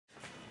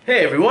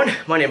Hey everyone,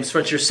 my name is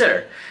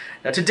frontier.setter.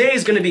 Now today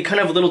is going to be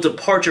kind of a little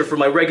departure from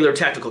my regular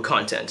tactical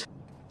content.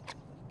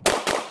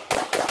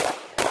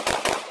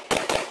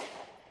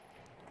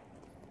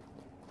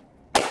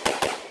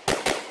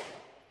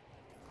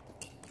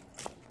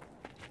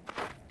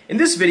 In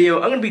this video,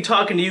 I'm going to be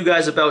talking to you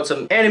guys about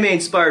some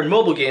anime-inspired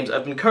mobile games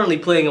I've been currently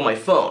playing on my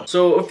phone.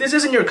 So if this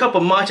isn't your cup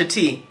of matcha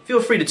tea,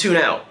 feel free to tune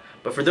out.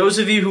 But for those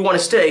of you who want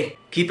to stay,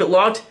 keep it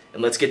locked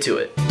and let's get to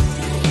it.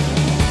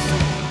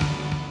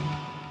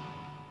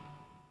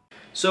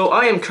 So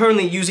I am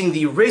currently using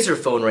the Razer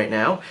phone right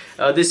now.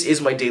 This is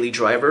my daily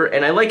driver,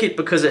 and I like it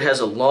because it has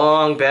a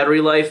long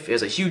battery life. It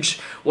has a huge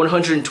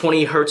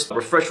 120 Hz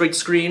refresh rate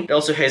screen. It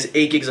also has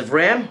 8 gigs of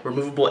RAM,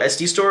 removable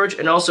SD storage,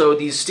 and also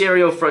these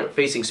stereo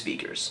front-facing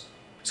speakers.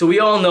 So we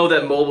all know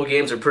that mobile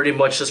games are pretty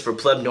much just for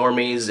pleb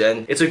normies,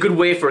 and it's a good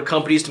way for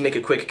companies to make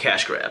a quick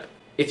cash grab.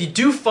 If you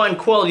do find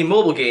quality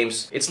mobile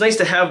games, it's nice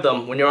to have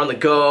them when you're on the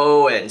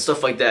go and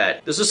stuff like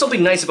that. There's just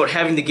something nice about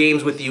having the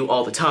games with you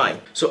all the time.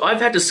 So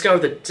I've had to scour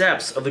the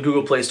depths of the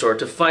Google Play Store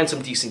to find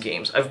some decent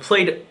games. I've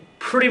played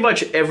pretty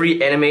much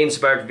every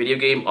anime-inspired video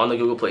game on the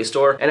Google Play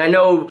Store, and I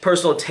know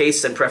personal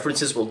tastes and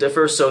preferences will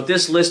differ, so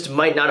this list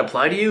might not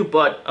apply to you,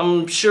 but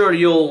I'm sure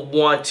you'll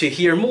want to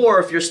hear more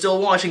if you're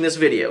still watching this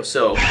video,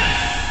 so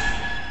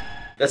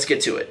let's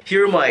get to it.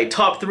 Here are my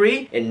top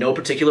 3 in no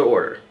particular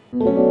order.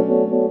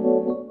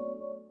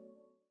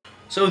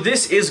 So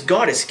this is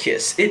Goddess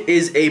Kiss. It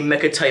is a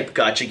mecha-type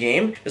gacha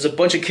game. There's a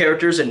bunch of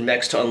characters and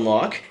mechs to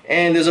unlock,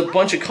 and there's a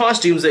bunch of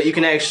costumes that you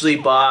can actually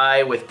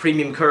buy with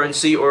premium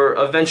currency or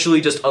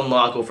eventually just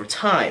unlock over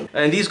time.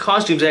 And these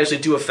costumes actually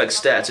do affect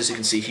stats, as you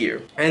can see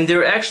here. And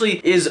there actually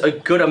is a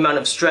good amount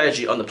of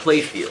strategy on the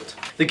playfield.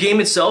 The game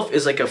itself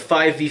is like a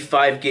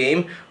 5v5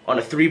 game on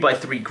a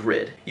 3x3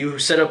 grid. You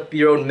set up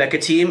your own mecha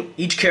team,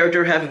 each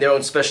character having their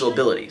own special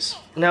abilities.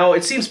 Now,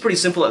 it seems pretty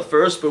simple at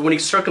first, but when you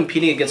start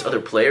competing against other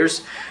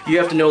players, you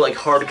have to know like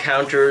hard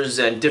counters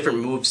and different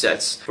move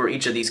sets for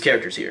each of these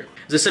characters here.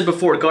 As I said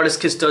before, Goddess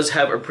Kiss does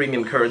have a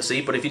premium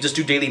currency, but if you just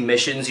do daily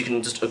missions, you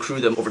can just accrue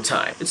them over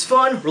time. It's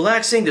fun,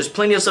 relaxing, there's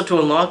plenty of stuff to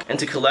unlock and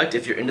to collect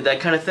if you're into that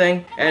kind of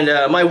thing. And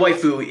my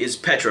waifu is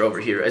Petra over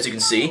here, as you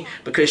can see,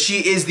 because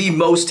she is the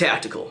most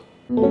tactical.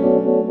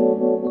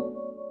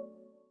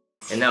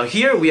 And now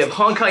here we have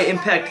Honkai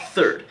Impact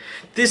 3rd.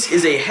 This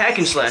is a hack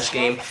and slash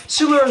game,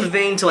 similar in the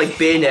vein to like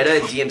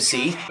Bayonetta and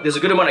DMC. There's a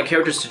good amount of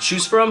characters to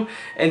choose from,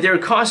 and their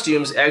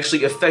costumes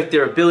actually affect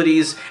their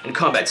abilities and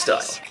combat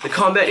style. The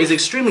combat is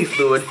extremely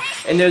fluid,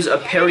 and there's a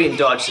parry and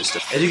dodge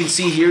system. As you can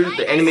see here,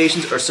 the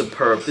animations are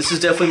superb. This is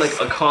definitely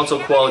like a console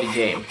quality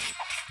game.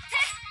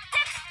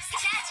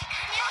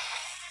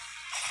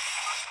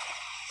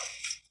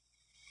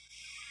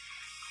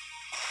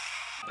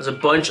 There's a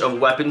bunch of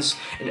weapons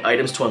and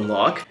items to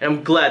unlock, and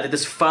I'm glad that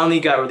this finally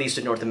got released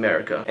in North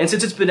America. And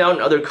since it's been out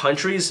in other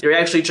countries, they're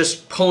actually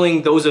just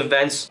pulling those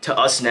events to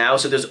us now,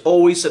 so there's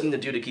always something to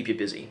do to keep you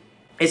busy.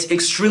 It's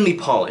extremely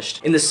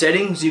polished. In the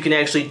settings, you can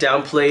actually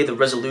downplay the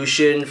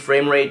resolution,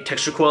 frame rate,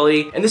 texture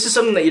quality, and this is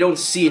something that you don't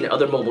see in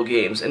other mobile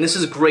games, and this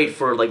is great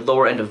for like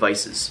lower end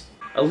devices.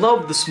 I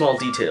love the small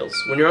details.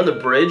 When you're on the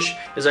bridge,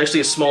 there's actually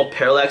a small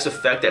parallax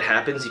effect that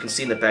happens. You can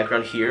see in the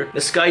background here.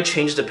 The sky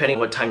changes depending on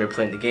what time you're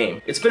playing the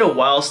game. It's been a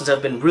while since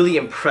I've been really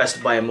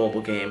impressed by a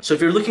mobile game. So if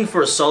you're looking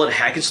for a solid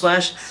hack and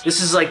slash,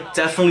 this is like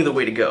definitely the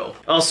way to go.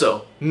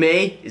 Also,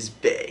 May is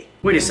bae.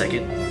 Wait a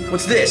second,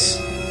 what's this?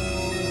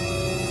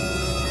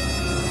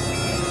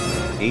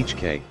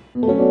 HK.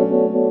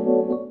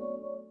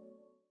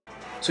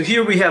 So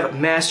here we have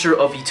Master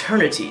of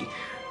Eternity,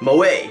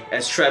 Moe,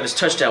 as Travis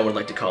Touchdown would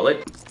like to call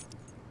it.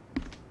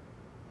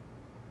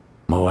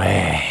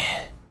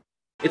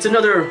 It's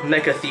another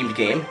mecha-themed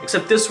game,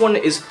 except this one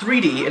is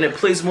 3D and it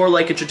plays more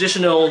like a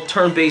traditional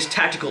turn-based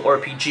tactical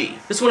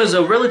RPG. This one is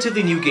a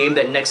relatively new game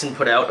that Nexon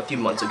put out a few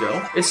months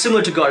ago. It's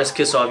similar to Goddess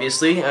Kiss,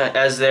 obviously,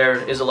 as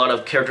there is a lot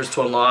of characters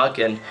to unlock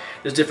and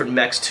there's different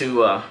mechs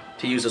to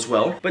use as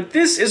well. But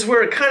this is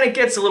where it kind of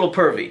gets a little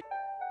pervy.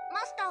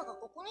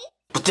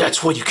 But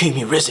that's why you came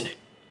here, isn't it?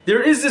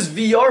 There is this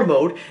VR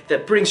mode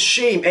that brings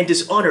shame and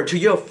dishonor to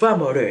your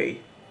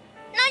family.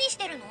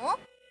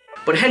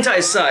 But hentai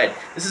aside,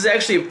 this is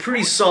actually a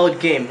pretty solid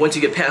game once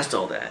you get past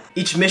all that.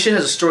 Each mission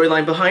has a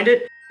storyline behind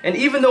it, and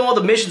even though all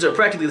the missions are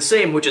practically the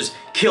same, which is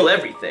kill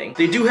everything,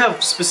 they do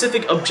have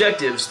specific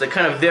objectives that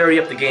kind of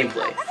vary up the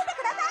gameplay.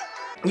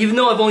 Even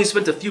though I've only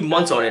spent a few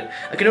months on it,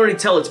 I can already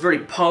tell it's very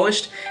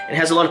polished and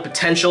has a lot of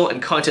potential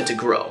and content to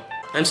grow.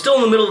 I'm still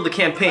in the middle of the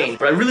campaign,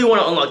 but I really want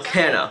to unlock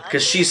Kana,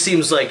 because she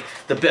seems like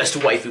the best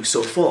waifu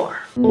so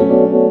far.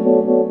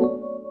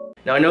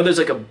 Now I know there's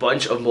like a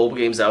bunch of mobile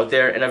games out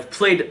there, and I've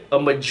played a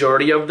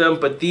majority of them,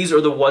 but these are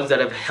the ones that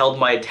have held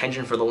my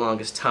attention for the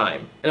longest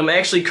time. And I'm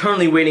actually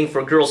currently waiting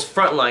for Girls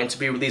Frontline to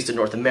be released in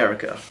North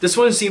America. This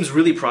one seems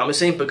really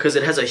promising because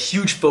it has a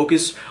huge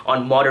focus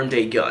on modern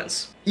day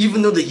guns.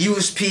 Even though the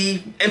USP,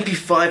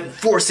 MP5, and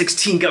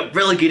 416 got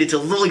relegated to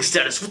lulling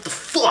status, what the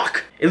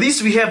fuck? At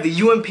least we have the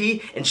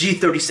UMP and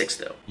G36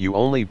 though. You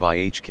only buy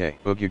HK.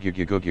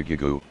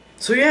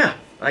 So yeah,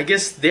 I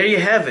guess there you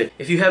have it.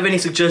 If you have any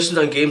suggestions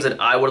on games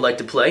that I would like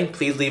to play,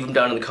 please leave them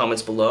down in the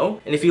comments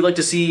below. And if you'd like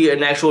to see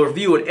an actual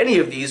review on any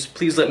of these,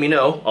 please let me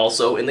know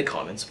also in the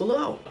comments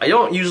below. I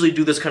don't usually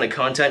do this kind of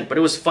content, but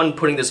it was fun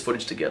putting this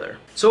footage together.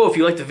 So if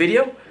you liked the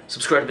video,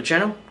 subscribe to the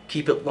channel,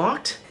 keep it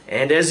locked,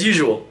 and as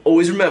usual,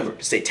 always remember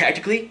to stay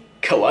tactically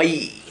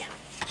kawaii.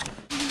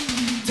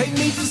 Take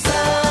me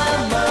to